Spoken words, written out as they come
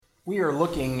We are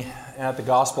looking at the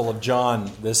Gospel of John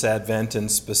this Advent,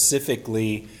 and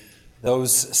specifically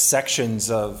those sections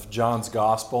of John's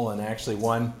Gospel, and actually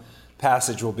one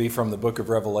passage will be from the book of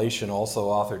Revelation, also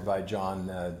authored by John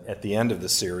at the end of the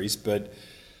series, but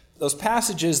those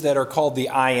passages that are called the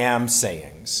I am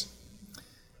sayings.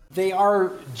 They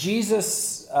are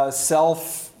Jesus'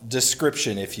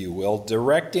 self-description, if you will,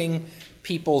 directing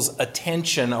people's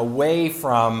attention away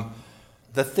from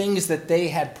the things that they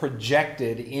had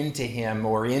projected into him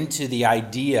or into the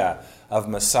idea of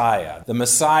Messiah. The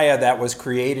Messiah that was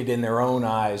created in their own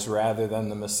eyes rather than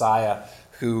the Messiah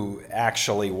who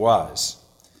actually was.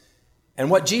 And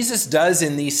what Jesus does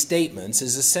in these statements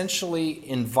is essentially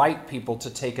invite people to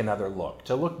take another look,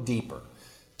 to look deeper,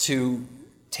 to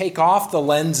take off the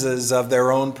lenses of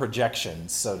their own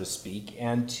projections, so to speak,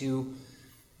 and to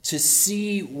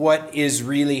see what is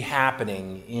really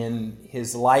happening in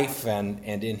his life and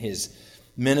in his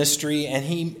ministry. And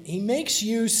he makes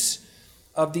use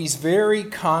of these very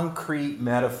concrete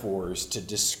metaphors to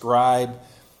describe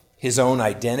his own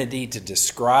identity, to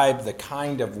describe the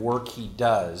kind of work he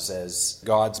does as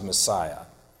God's Messiah.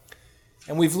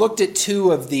 And we've looked at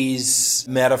two of these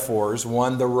metaphors,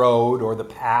 one the road or the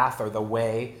path or the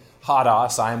way,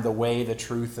 hodos, I am the way, the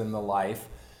truth, and the life.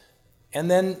 And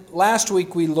then last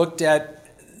week we looked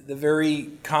at the very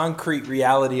concrete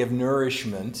reality of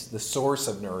nourishment, the source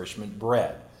of nourishment,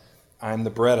 bread. I am the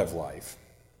bread of life.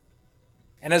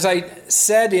 And as I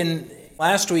said in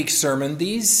last week's sermon,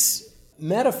 these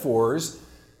metaphors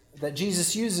that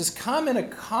Jesus uses come in a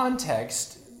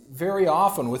context very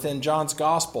often within John's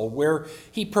Gospel where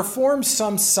he performs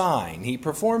some sign, he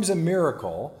performs a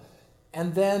miracle,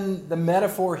 and then the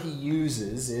metaphor he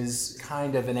uses is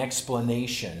kind of an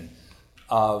explanation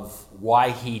of why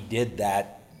he did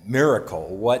that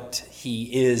miracle, what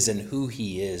he is and who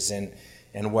he is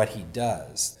and what he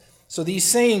does. So these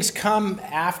sayings come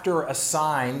after a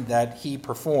sign that he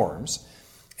performs.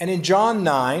 And in John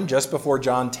 9, just before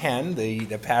John 10,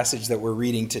 the passage that we're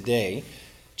reading today,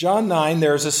 John 9,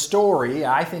 there's a story,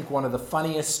 I think one of the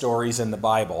funniest stories in the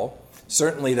Bible,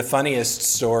 certainly the funniest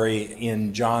story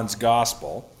in John's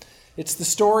Gospel. It's the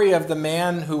story of the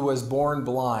man who was born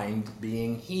blind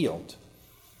being healed.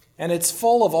 And it's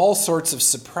full of all sorts of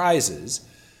surprises.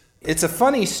 It's a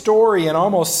funny story and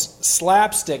almost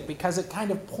slapstick because it kind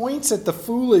of points at the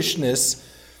foolishness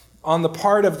on the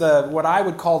part of what I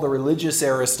would call the religious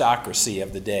aristocracy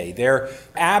of the day. Their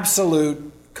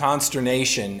absolute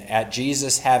consternation at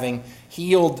Jesus having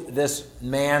healed this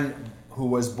man who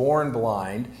was born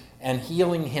blind and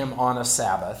healing him on a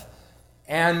Sabbath.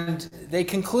 And they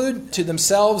conclude to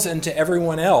themselves and to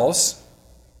everyone else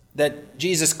that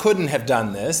Jesus couldn't have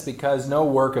done this because no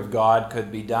work of God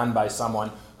could be done by someone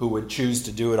who would choose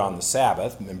to do it on the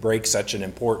Sabbath and break such an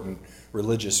important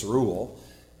religious rule.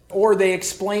 Or they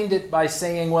explained it by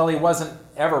saying, well, he wasn't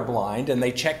ever blind, and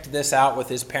they checked this out with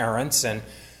his parents. And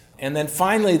then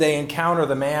finally they encounter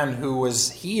the man who was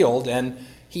healed, and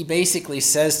he basically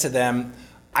says to them,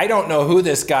 I don't know who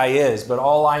this guy is, but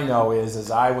all I know is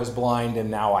I was blind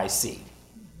and now I see.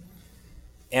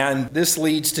 And this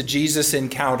leads to Jesus'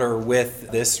 encounter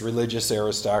with this religious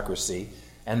aristocracy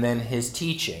and then his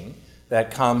teaching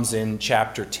that comes in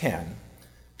chapter 10,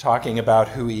 talking about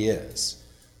who he is.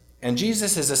 And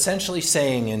Jesus is essentially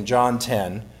saying in John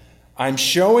 10, I'm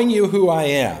showing you who I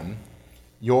am,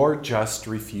 you're just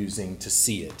refusing to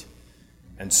see it.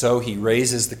 And so he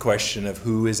raises the question of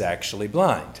who is actually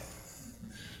blind.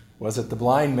 Was it the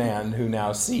blind man who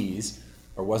now sees,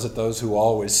 or was it those who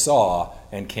always saw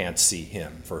and can't see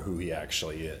him for who he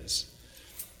actually is?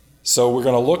 So we're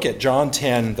going to look at John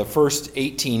 10, the first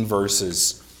 18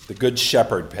 verses, the Good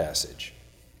Shepherd passage.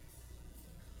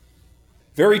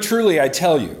 Very truly I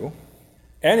tell you,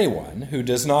 anyone who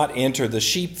does not enter the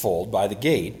sheepfold by the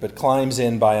gate, but climbs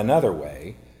in by another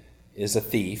way, is a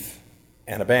thief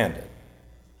and a bandit.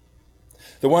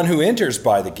 The one who enters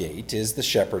by the gate is the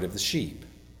shepherd of the sheep.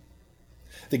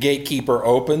 The gatekeeper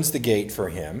opens the gate for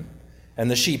him,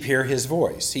 and the sheep hear his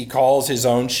voice. He calls his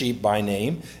own sheep by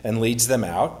name and leads them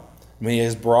out. When he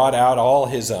has brought out all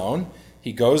his own,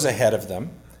 he goes ahead of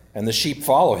them, and the sheep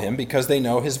follow him because they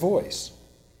know his voice.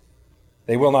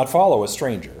 They will not follow a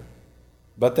stranger,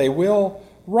 but they will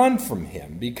run from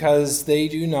him because they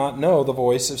do not know the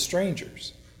voice of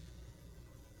strangers.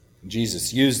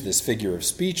 Jesus used this figure of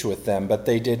speech with them, but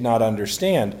they did not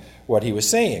understand what he was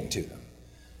saying to them.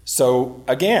 So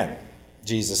again,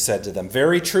 Jesus said to them,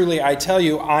 very truly I tell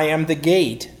you, I am the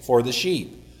gate for the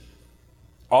sheep.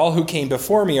 All who came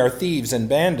before me are thieves and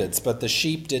bandits, but the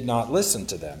sheep did not listen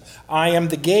to them. I am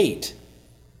the gate.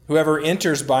 Whoever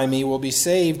enters by me will be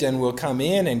saved and will come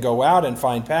in and go out and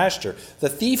find pasture. The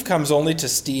thief comes only to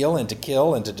steal and to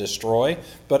kill and to destroy,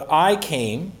 but I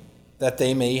came that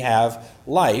they may have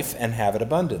life and have it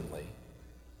abundantly.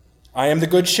 I am the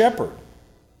good shepherd.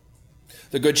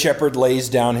 The good shepherd lays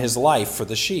down his life for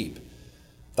the sheep.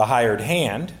 The hired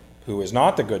hand, who is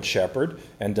not the good shepherd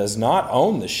and does not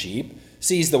own the sheep,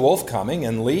 sees the wolf coming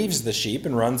and leaves the sheep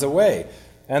and runs away,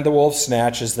 and the wolf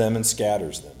snatches them and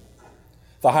scatters them.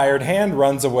 The hired hand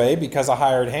runs away because a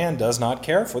hired hand does not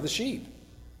care for the sheep.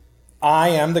 I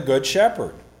am the good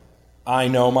shepherd. I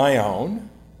know my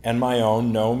own, and my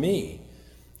own know me.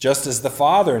 Just as the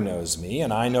Father knows me,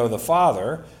 and I know the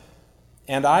Father,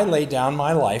 and I lay down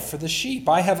my life for the sheep.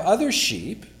 I have other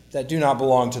sheep that do not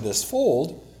belong to this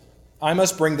fold. I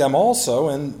must bring them also,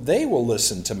 and they will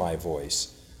listen to my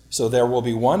voice. So there will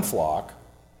be one flock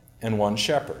and one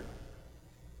shepherd.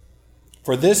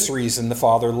 For this reason the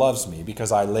Father loves me,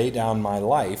 because I lay down my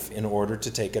life in order to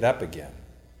take it up again.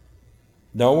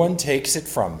 No one takes it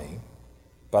from me,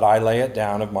 but I lay it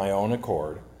down of my own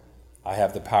accord. I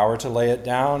have the power to lay it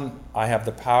down. I have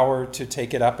the power to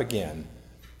take it up again.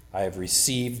 I have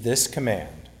received this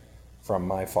command from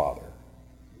my Father.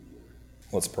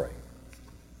 Let's pray.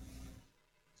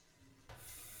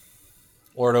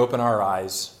 Lord, open our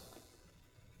eyes.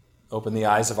 Open the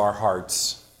eyes of our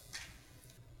hearts,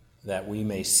 that we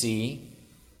may see.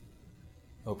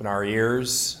 Open our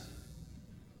ears,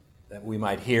 that we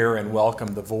might hear and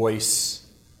welcome the voice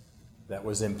that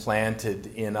was implanted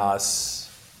in us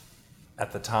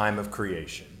at the time of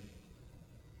creation.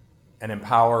 And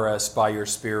empower us by your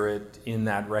Spirit in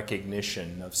that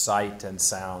recognition of sight and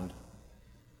sound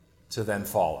to then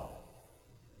follow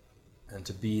and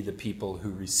to be the people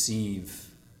who receive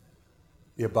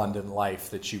the abundant life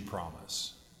that you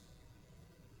promise.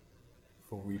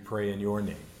 For we pray in your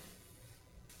name.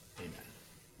 Amen.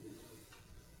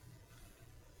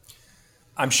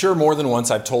 I'm sure more than once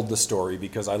I've told the story,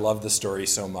 because I love the story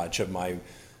so much, of my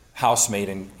housemate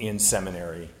in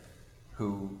seminary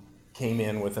who came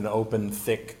in with an open,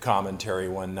 thick commentary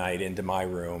one night into my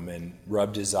room and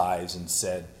rubbed his eyes and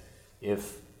said,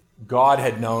 if God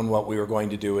had known what we were going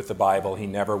to do with the Bible, he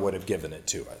never would have given it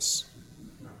to us.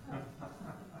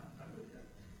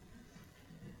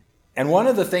 And one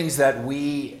of the things that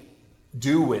we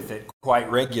do with it quite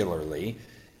regularly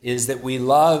is that we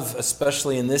love,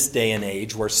 especially in this day and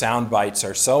age where sound bites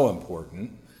are so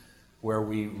important, where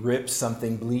we rip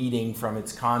something bleeding from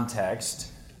its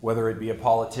context, whether it be a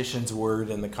politician's word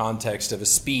in the context of a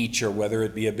speech or whether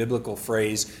it be a biblical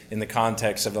phrase in the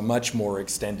context of a much more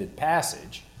extended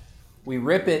passage. We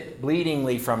rip it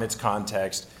bleedingly from its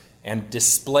context and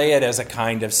display it as a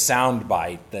kind of sound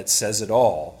bite that says it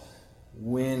all,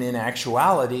 when in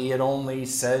actuality it only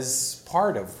says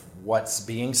part of what's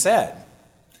being said.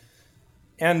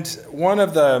 And one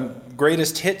of the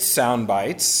greatest hit sound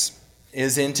bites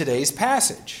is in today's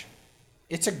passage.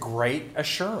 It's a great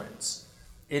assurance.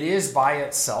 It is by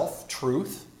itself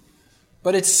truth,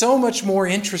 but it's so much more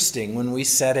interesting when we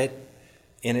set it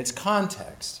in its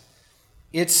context.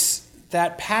 It's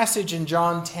that passage in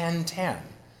John 10:10.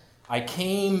 I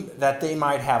came that they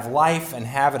might have life and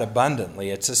have it abundantly.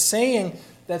 It's a saying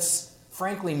that's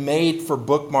frankly made for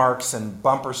bookmarks and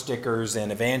bumper stickers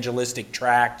and evangelistic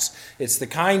tracts. It's the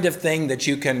kind of thing that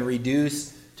you can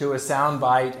reduce to a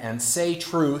soundbite and say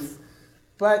truth,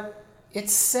 but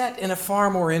it's set in a far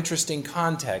more interesting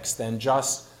context than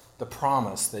just the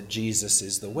promise that Jesus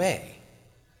is the way.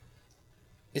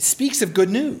 It speaks of good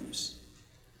news.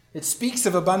 It speaks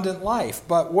of abundant life,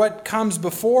 but what comes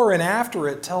before and after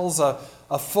it tells a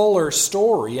fuller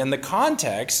story. And the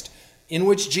context in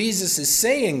which Jesus is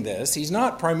saying this, he's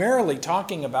not primarily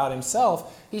talking about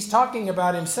himself. He's talking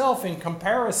about himself in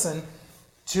comparison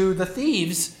to the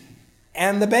thieves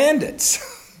and the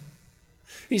bandits.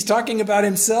 He's talking about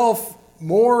himself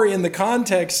more in the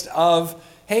context of,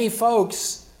 hey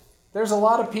folks, there's a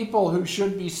lot of people who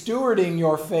should be stewarding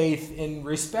your faith in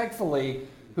respectfully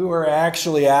who are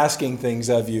actually asking things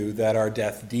of you that are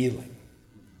death-dealing.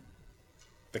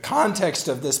 The context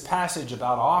of this passage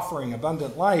about offering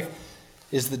abundant life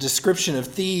is the description of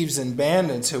thieves and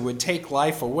bandits who would take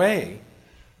life away.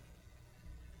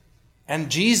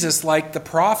 And Jesus, like the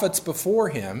prophets before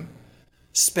him,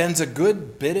 spends a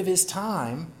good bit of his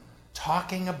time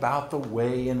talking about the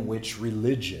way in which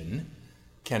religion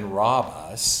can rob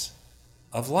us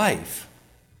of life.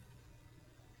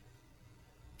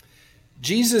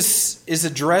 Jesus is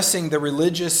addressing the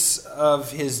religious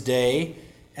of his day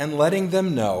and letting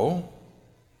them know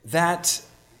that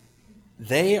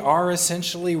they are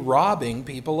essentially robbing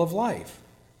people of life.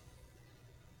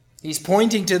 He's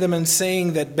pointing to them and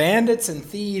saying that bandits and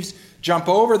thieves jump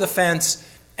over the fence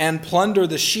and plunder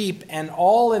the sheep, and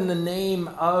all in the name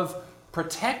of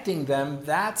protecting them.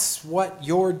 That's what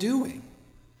you're doing.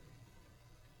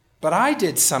 But I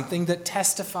did something that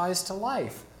testifies to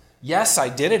life. Yes, I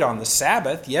did it on the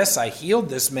Sabbath. Yes, I healed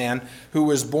this man who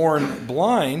was born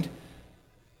blind.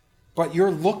 But you're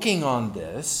looking on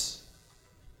this,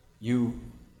 you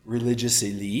religious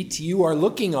elite, you are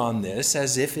looking on this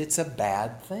as if it's a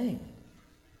bad thing.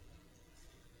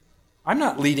 I'm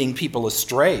not leading people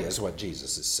astray, is what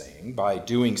Jesus is saying, by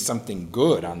doing something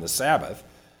good on the Sabbath.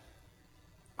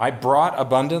 I brought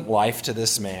abundant life to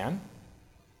this man,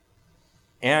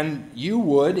 and you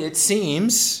would, it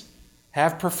seems,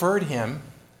 have preferred him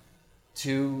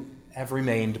to have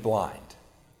remained blind.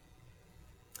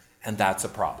 And that's a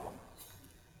problem.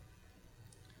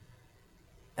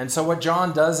 And so what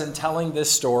John does in telling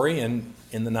this story in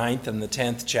the 9th and the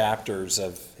 10th chapters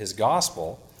of his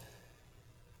gospel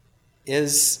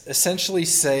is essentially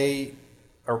say,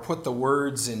 or put the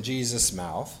words in Jesus'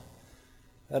 mouth,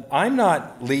 that I'm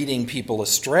not leading people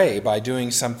astray by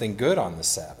doing something good on the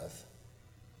Sabbath.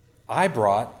 I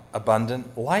brought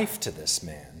abundant life to this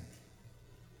man.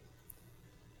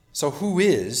 So who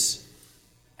is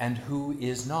and who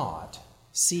is not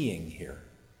seeing here?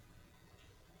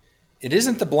 It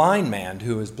isn't the blind man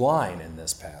who is blind in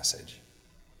this passage.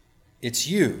 It's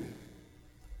you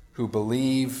who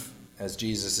believe, as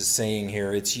Jesus is saying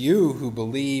here, it's you who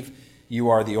believe you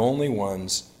are the only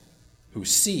ones who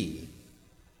see,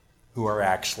 who are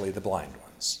actually the blind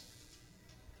ones.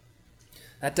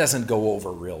 That doesn't go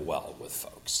over real well with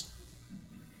folks.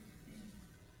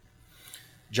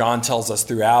 John tells us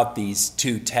throughout these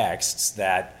two texts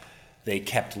that they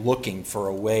kept looking for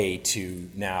a way to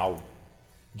now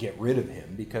get rid of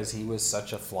him because he was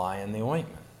such a fly in the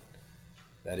ointment.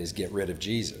 That is, get rid of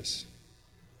Jesus.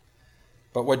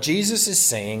 But what Jesus is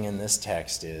saying in this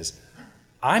text is,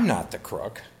 I'm not the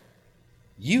crook.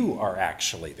 You are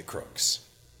actually the crooks.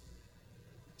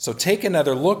 So take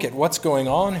another look at what's going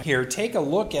on here. Take a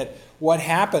look at what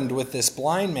happened with this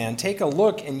blind man. Take a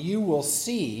look and you will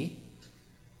see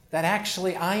that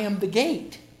actually I am the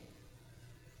gate.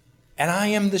 And I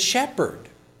am the shepherd.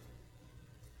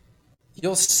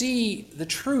 You'll see the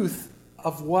truth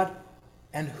of what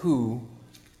and who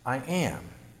I am.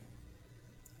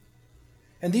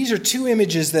 And these are two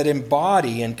images that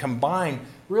embody and combine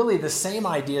really the same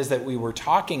ideas that we were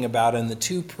talking about in the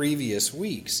two previous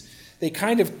weeks. They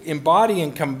kind of embody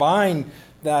and combine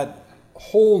that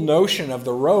whole notion of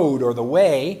the road or the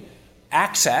way,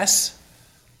 access,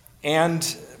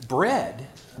 and bread,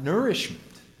 nourishment.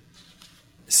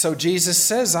 So Jesus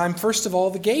says, I'm first of all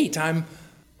the gate. I'm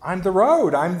the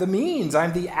road. I'm the means.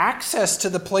 I'm the access to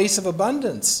the place of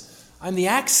abundance. I'm the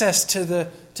access to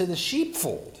the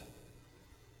sheepfold.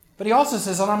 But he also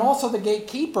says that I'm also the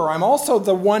gatekeeper. I'm also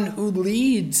the one who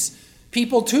leads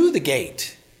people to the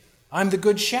gate. I'm the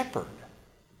good shepherd.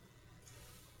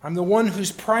 I'm the one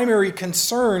whose primary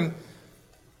concern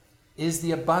is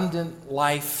the abundant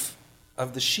life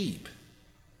of the sheep.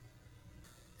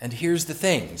 And here's the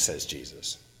thing, says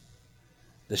Jesus.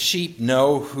 The sheep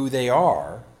know who they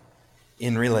are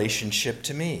in relationship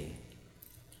to me.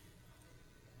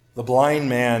 The blind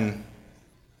man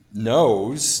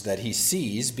knows that he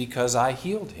sees because I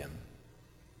healed him.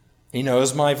 He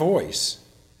knows my voice.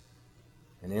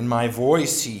 And in my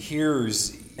voice he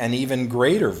hears an even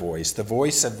greater voice, the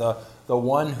voice of the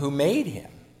one who made him.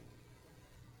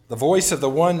 The voice of the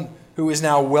one who is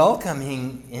now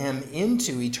welcoming him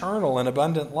into eternal and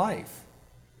abundant life.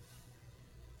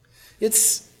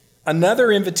 It's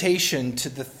another invitation to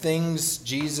the things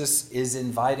Jesus is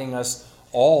inviting us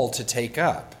all to take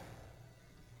up.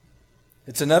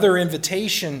 It's another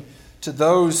invitation to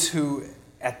those who,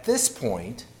 at this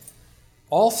point,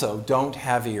 also don't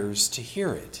have ears to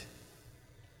hear it.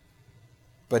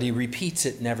 But he repeats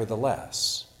it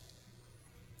nevertheless.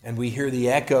 And we hear the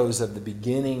echoes of the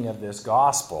beginning of this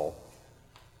gospel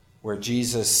where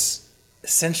Jesus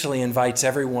essentially invites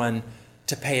everyone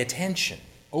to pay attention.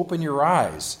 Open your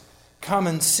eyes. Come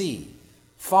and see.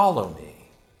 Follow me.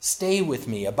 Stay with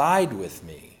me. Abide with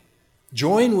me.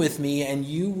 Join with me and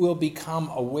you will become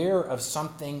aware of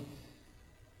something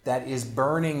that is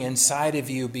burning inside of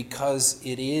you because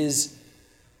it is,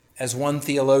 as one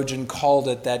theologian called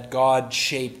it, that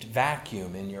God-shaped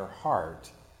vacuum in your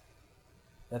heart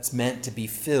that's meant to be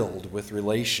filled with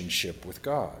relationship with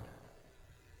God.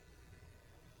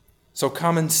 So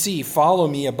come and see, follow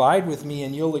me, abide with me,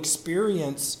 and you'll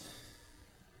experience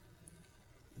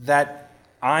that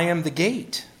I am the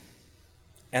gate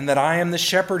and that I am the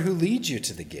shepherd who leads you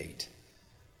to the gate.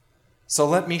 So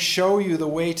let me show you the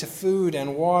way to food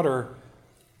and water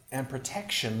and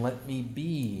protection. Let me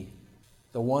be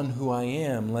the one who I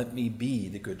am. Let me be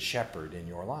the good shepherd in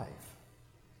your life.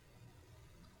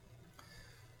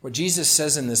 What Jesus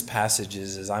says in this passage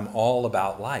is I'm all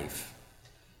about life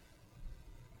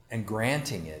and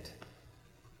granting it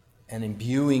and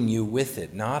imbuing you with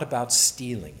it, not about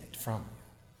stealing it from you.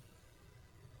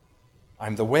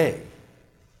 I'm the way.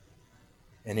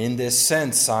 And in this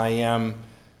sense, I am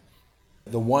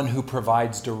the one who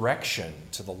provides direction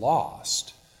to the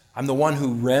lost. I'm the one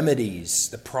who remedies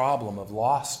the problem of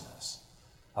lostness,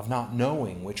 of not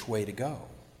knowing which way to go.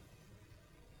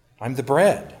 I'm the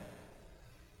bread.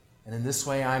 And in this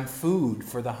way, I'm food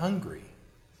for the hungry.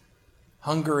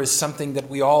 Hunger is something that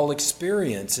we all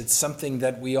experience. It's something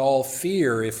that we all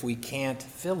fear if we can't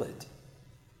fill it.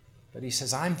 But he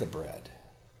says, I'm the bread.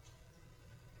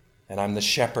 And I'm the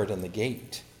shepherd and the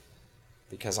gate,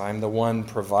 because I'm the one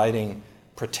providing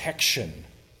protection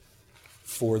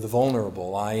for the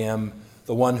vulnerable. I am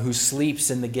the one who sleeps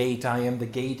in the gate. I am the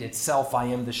gate itself. I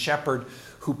am the shepherd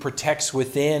who protects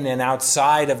within and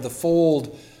outside of the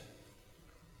fold.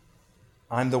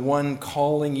 I'm the one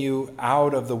calling you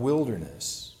out of the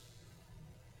wilderness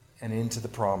and into the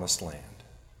promised land.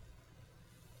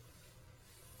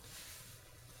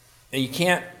 And you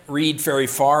can't read very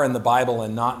far in the Bible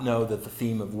and not know that the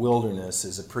theme of wilderness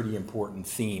is a pretty important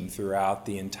theme throughout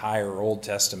the entire Old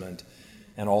Testament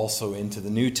and also into the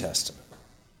New Testament.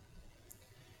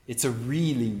 It's a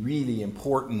really, really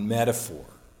important metaphor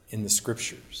in the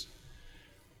Scriptures.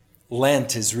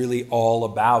 Lent is really all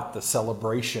about the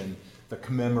celebration, the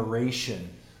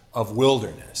commemoration of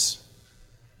wilderness.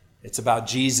 It's about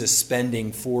Jesus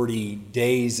spending 40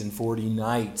 days and 40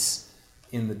 nights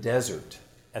in the desert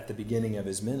at the beginning of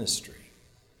his ministry.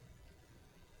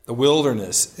 The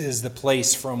wilderness is the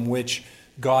place from which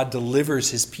God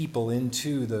delivers his people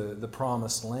into the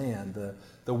promised land.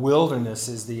 The wilderness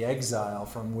is the exile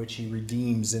from which he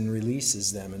redeems and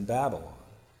releases them in Babylon.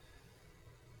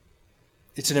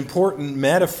 It's an important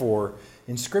metaphor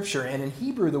in Scripture, and in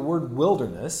Hebrew the word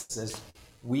wilderness, as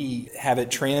we have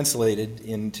it translated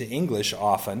into English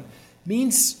often,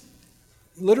 means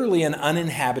literally an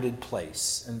uninhabited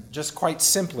place, and just quite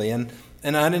simply an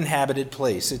uninhabited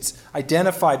place. It's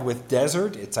identified with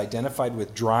desert, it's identified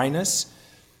with dryness,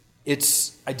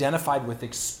 it's identified with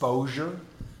exposure.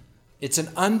 It's an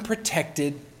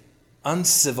unprotected,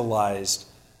 uncivilized,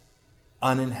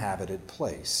 uninhabited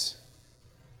place.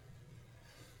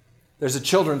 There's a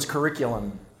children's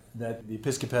curriculum that the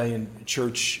Episcopalian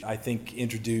Church, I think,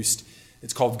 introduced.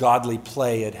 It's called Godly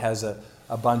Play. It has a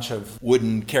bunch of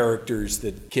wooden characters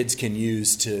that kids can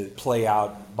use to play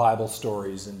out Bible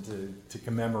stories and to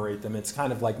commemorate them. It's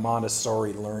kind of like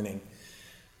Montessori learning.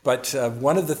 But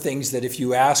one of the things that if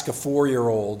you ask a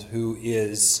 4-year-old who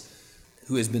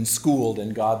has been schooled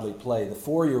in Godly Play, the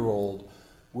 4-year-old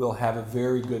will have a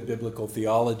very good biblical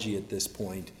theology at this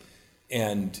point,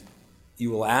 and you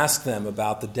will ask them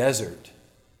about the desert,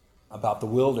 about the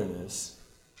wilderness,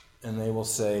 and they will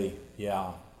say,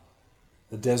 yeah,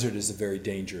 the desert is a very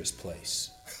dangerous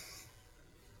place.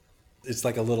 It's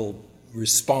like a little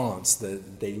response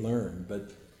that they learn,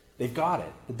 but they've got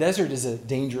it. The desert is a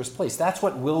dangerous place. That's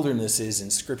what wilderness is in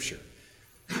Scripture.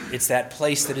 It's that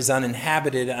place that is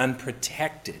uninhabited,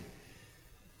 unprotected.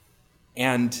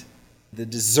 And the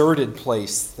deserted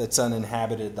place that's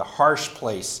uninhabited, the harsh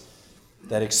place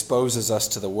that exposes us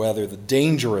to the weather, the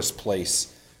dangerous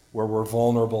place where we're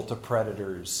vulnerable to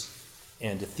predators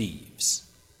and to thieves.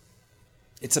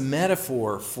 It's a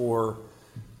metaphor for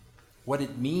what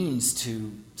it means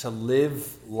to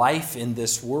live life in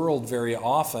this world very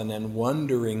often and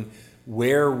wondering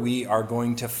where we are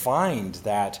going to find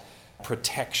that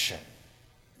protection,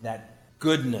 that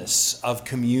goodness of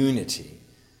community,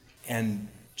 and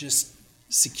just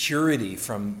security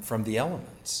from the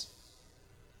elements.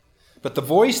 But the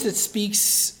voice that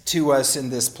speaks to us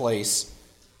in this place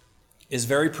is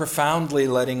very profoundly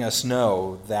letting us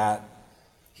know that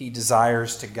he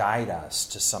desires to guide us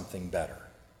to something better.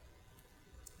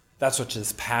 That's what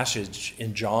this passage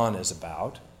in John is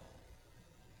about.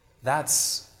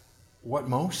 That's what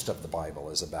most of the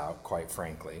Bible is about, quite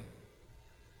frankly.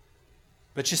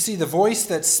 But you see, the voice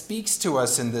that speaks to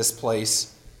us in this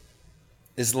place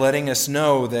is letting us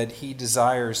know that he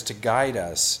desires to guide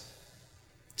us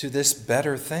to this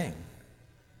better thing.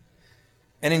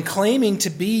 And in claiming to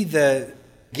be the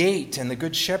gate and the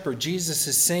good shepherd, Jesus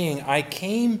is saying, I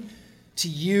came to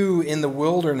you in the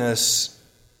wilderness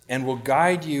and will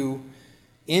guide you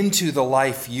into the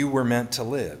life you were meant to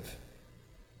live.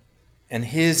 And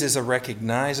his is a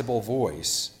recognizable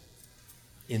voice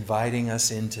inviting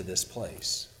us into this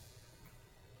place.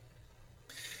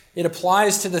 It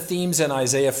applies to the themes in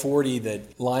Isaiah 40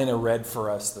 that Lina read for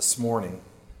us this morning,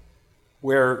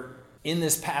 where in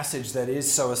this passage that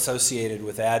is so associated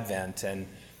with Advent, and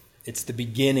it's the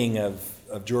beginning of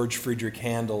George Friedrich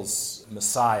Handel's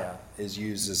Messiah is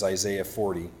used as Isaiah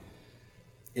 40.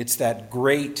 It's that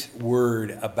great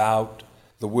word about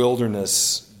the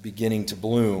wilderness beginning to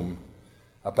bloom,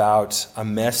 about a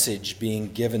message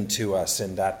being given to us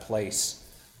in that place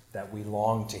that we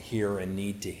long to hear and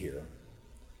need to hear.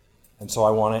 And so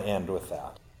I want to end with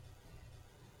that.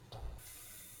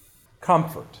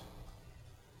 Comfort.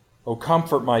 O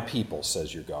comfort my people,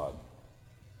 says your God.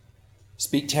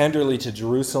 Speak tenderly to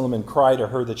Jerusalem and cry to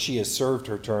her that she has served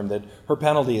her term, that her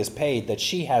penalty is paid, that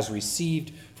she has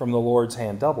received from the Lord's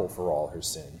hand double for all her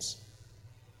sins.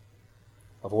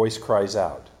 A voice cries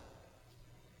out,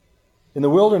 in the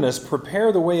wilderness,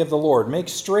 prepare the way of the Lord. Make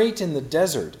straight in the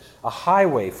desert a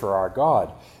highway for our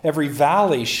God. Every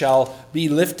valley shall be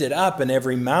lifted up, and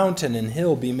every mountain and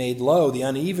hill be made low. The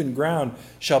uneven ground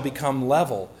shall become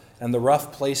level, and the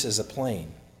rough places a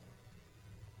plain.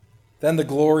 Then the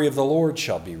glory of the Lord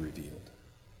shall be revealed,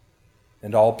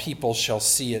 and all people shall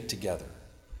see it together,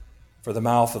 for the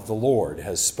mouth of the Lord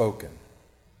has spoken.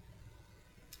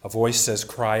 A voice says,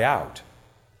 cry out.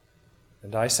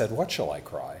 And I said, what shall I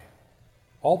cry?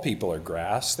 All people are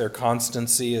grass. Their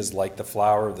constancy is like the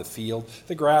flower of the field.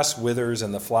 The grass withers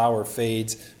and the flower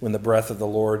fades when the breath of the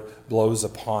Lord blows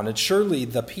upon it. Surely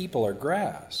the people are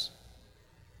grass.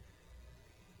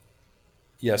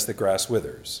 Yes, the grass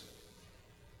withers.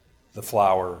 The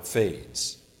flower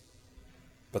fades.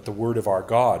 But the word of our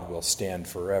God will stand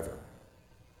forever.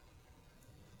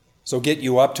 So get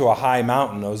you up to a high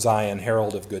mountain, O Zion,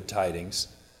 herald of good tidings.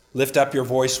 Lift up your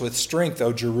voice with strength,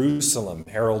 O Jerusalem,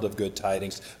 herald of good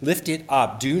tidings. Lift it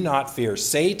up, do not fear.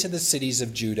 Say to the cities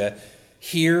of Judah,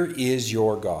 here is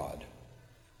your God.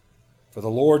 For the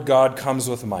Lord God comes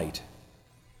with might.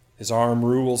 His arm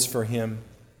rules for him.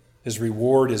 His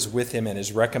reward is with him, and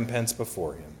his recompense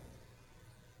before him.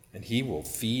 And he will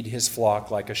feed his flock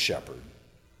like a shepherd.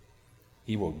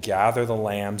 He will gather the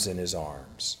lambs in his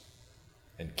arms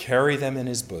and carry them in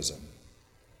his bosom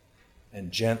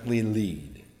and gently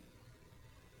lead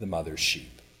the mother's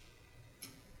sheep.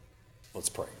 Let's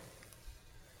pray.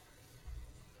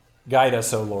 Guide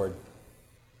us, O Lord,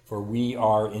 for we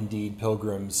are indeed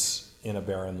pilgrims in a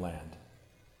barren land.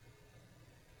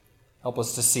 Help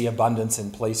us to see abundance in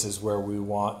places where we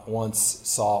once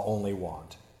saw only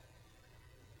want.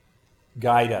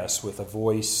 Guide us with a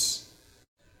voice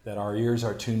that our ears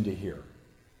are tuned to hear,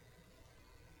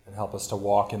 and help us to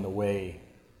walk in the way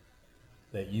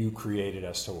that you created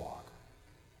us to walk.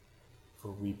 For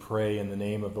we pray in the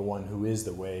name of the one who is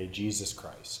the way, Jesus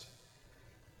Christ.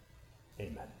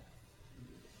 Amen.